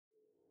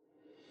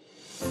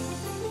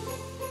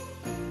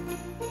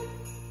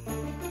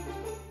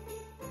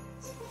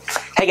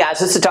Hey guys,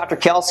 this is Dr.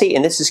 Kelsey,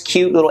 and this is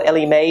cute little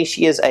Ellie Mae.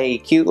 She is a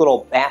cute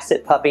little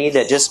Basset puppy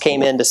that just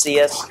came in to see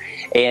us,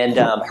 and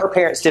her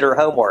parents did her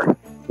homework.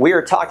 We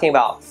are talking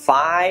about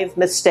 5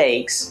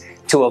 mistakes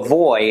to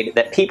avoid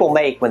that people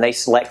make when they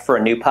select for a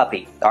new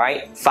puppy. All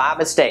right, 5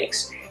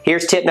 mistakes.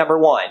 Here's tip number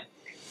 1.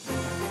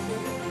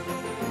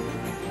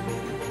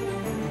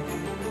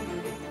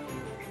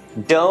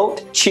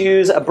 Don't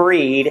choose a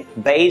breed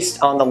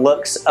based on the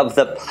looks of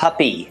the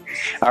puppy.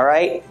 All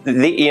right,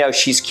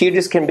 she's cute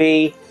as can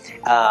be.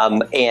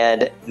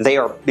 And they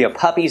are,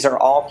 puppies are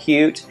all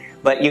cute,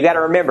 but you got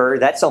to remember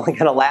that's only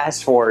going to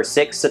last for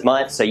 6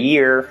 months, a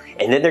year,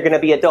 and then they're going to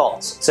be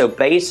adults. So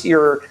base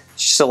your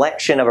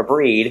selection of a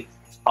breed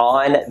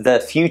on the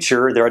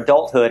future, their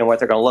adulthood, and what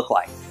they're going to look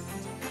like.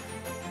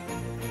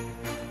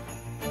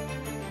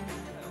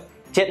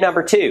 Tip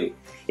number 2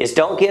 is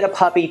don't get a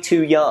puppy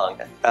too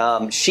young.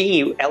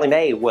 Ellie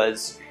Mae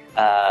was,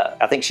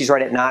 I think she's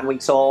right at 9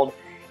 weeks old.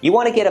 You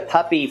want to get a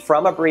puppy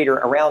from a breeder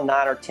around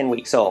 9 or 10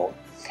 weeks old.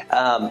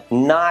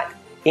 Not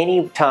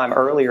any time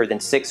earlier than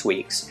 6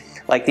 weeks.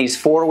 Like these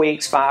 4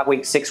 weeks, 5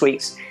 weeks, 6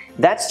 weeks,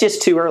 that's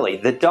just too early.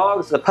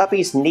 The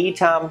puppies need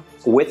time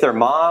with their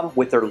mom,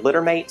 with their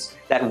litter mates.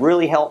 That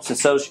really helps in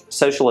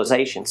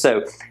socialization.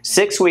 So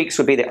 6 weeks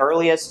would be the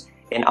earliest,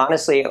 and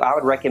honestly, I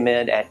would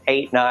recommend at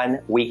 8,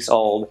 9 weeks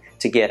old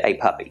to get a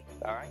puppy.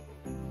 All right.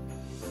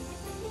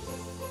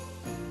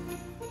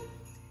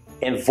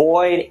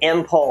 Avoid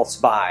impulse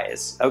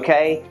buys,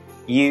 okay?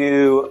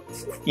 You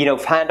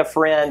find a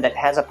friend that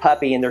has a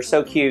puppy and they're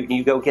so cute and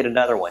you go get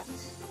another one.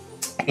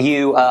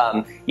 You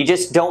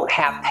just don't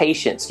have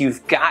patience.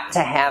 You've got to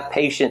have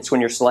patience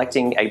when you're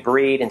selecting a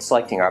breed and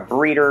selecting a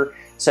breeder.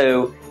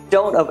 So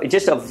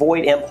just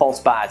avoid impulse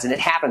buys. And it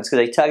happens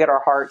because they tug at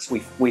our hearts.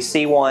 We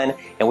see one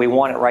and we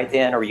want it right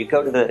then, or you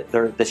go to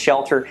the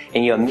shelter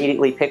and you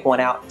immediately pick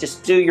one out.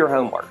 Just do your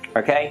homework,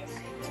 okay?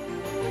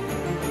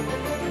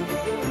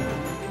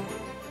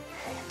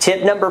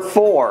 Tip number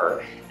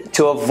 4.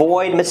 To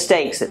avoid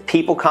mistakes that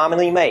people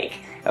commonly make.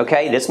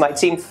 Okay, this might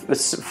seem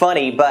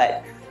funny,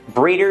 but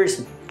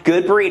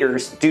good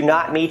breeders do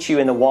not meet you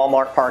in the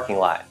Walmart parking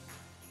lot.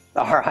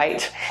 All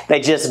right,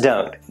 they just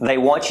don't. They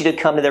want you to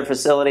come to their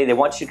facility. They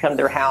want you to come to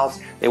their house.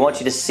 They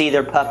want you to see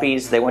their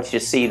puppies. They want you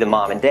to see the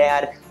mom and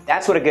dad.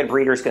 That's what a good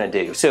breeder is going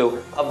to do.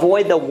 So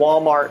avoid the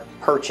Walmart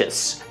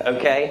purchase.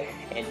 Okay.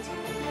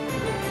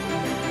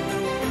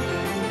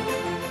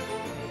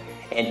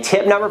 And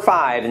tip number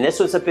 5, and this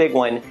was a big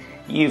one.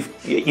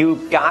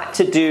 You've got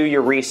to do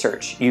your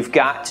research. You've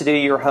got to do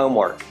your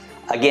homework.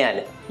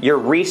 Again, you're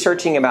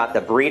researching about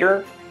the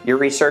breeder. You're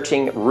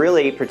researching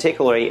really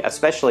particularly,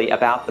 especially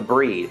about the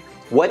breed.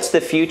 What's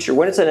the future?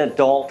 What is an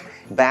adult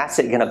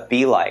Basset going to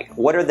be like?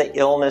 What are the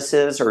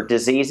illnesses or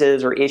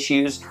diseases or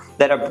issues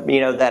that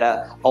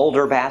a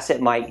older Basset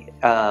might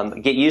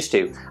get used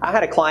to? I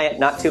had a client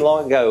not too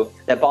long ago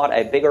that bought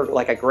a bigger,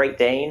 like a Great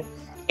Dane,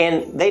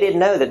 and they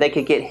didn't know that they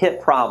could get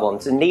hip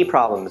problems and knee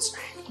problems.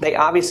 They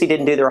obviously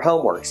didn't do their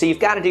homework. So you've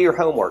got to do your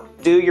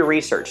homework. Do your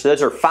research.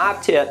 Those are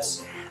 5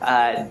 tips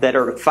that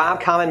are 5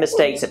 common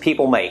mistakes that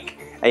people make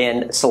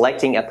in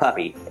selecting a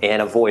puppy,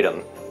 and avoid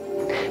them.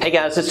 Hey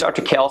guys, this is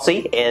Dr.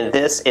 Kelsey, and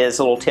this is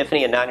little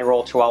Tiffany, a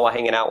 9-year-old Chihuahua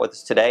hanging out with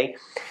us today.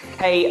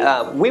 Hey,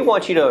 we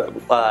want you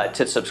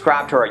to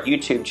subscribe to our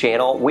YouTube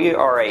channel. We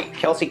are a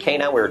Kelsey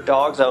Canine. We're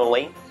dogs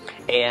only.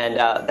 And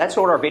that's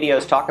what our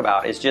videos talk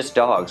about, is just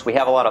dogs. We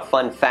have a lot of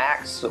fun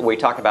facts. We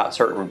talk about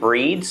certain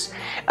breeds.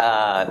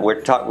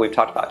 We've talked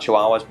about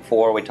Chihuahuas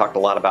before. We talked a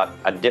lot about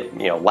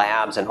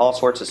labs and all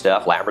sorts of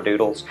stuff,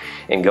 Labradoodles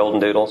and Golden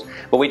Doodles.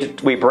 But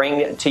we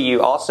bring to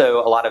you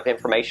also a lot of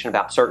information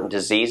about certain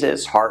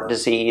diseases, heart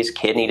disease,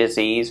 kidney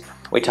disease.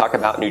 We talk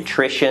about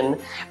nutrition.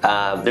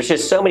 There's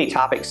just so many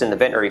topics in the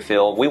veterinary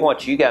field. We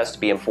want you guys to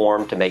be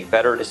informed to make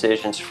better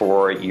decisions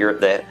for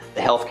the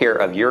health care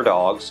of your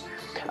dogs.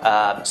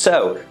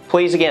 So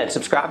please, again,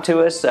 subscribe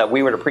to us.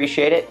 We would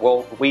appreciate it.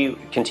 We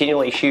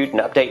continually shoot and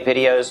update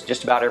videos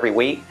just about every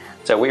week,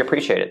 so we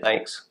appreciate it.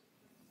 Thanks.